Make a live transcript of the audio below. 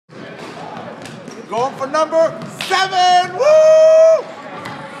going for number 7. Woo!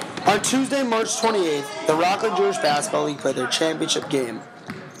 On Tuesday, March 28th, the Rockland Jewish Basketball League played their championship game.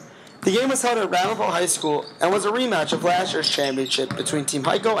 The game was held at Ramapo High School and was a rematch of last year's championship between Team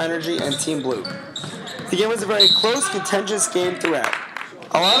Heiko Energy and Team Blue. The game was a very close, contentious game throughout.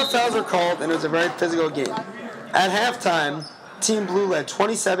 A lot of fouls were called and it was a very physical game. At halftime, Team Blue led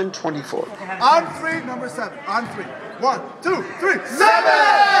 27-24. On 3, number 7. On 3. 1, 2, 3,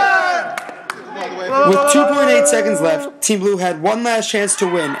 7! With 2.8 seconds left, Team Blue had one last chance to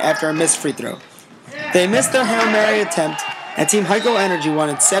win after a missed free throw. They missed their Hail Mary attempt, and Team Heiko Energy won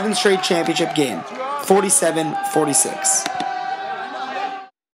its 7th straight championship game, 47-46.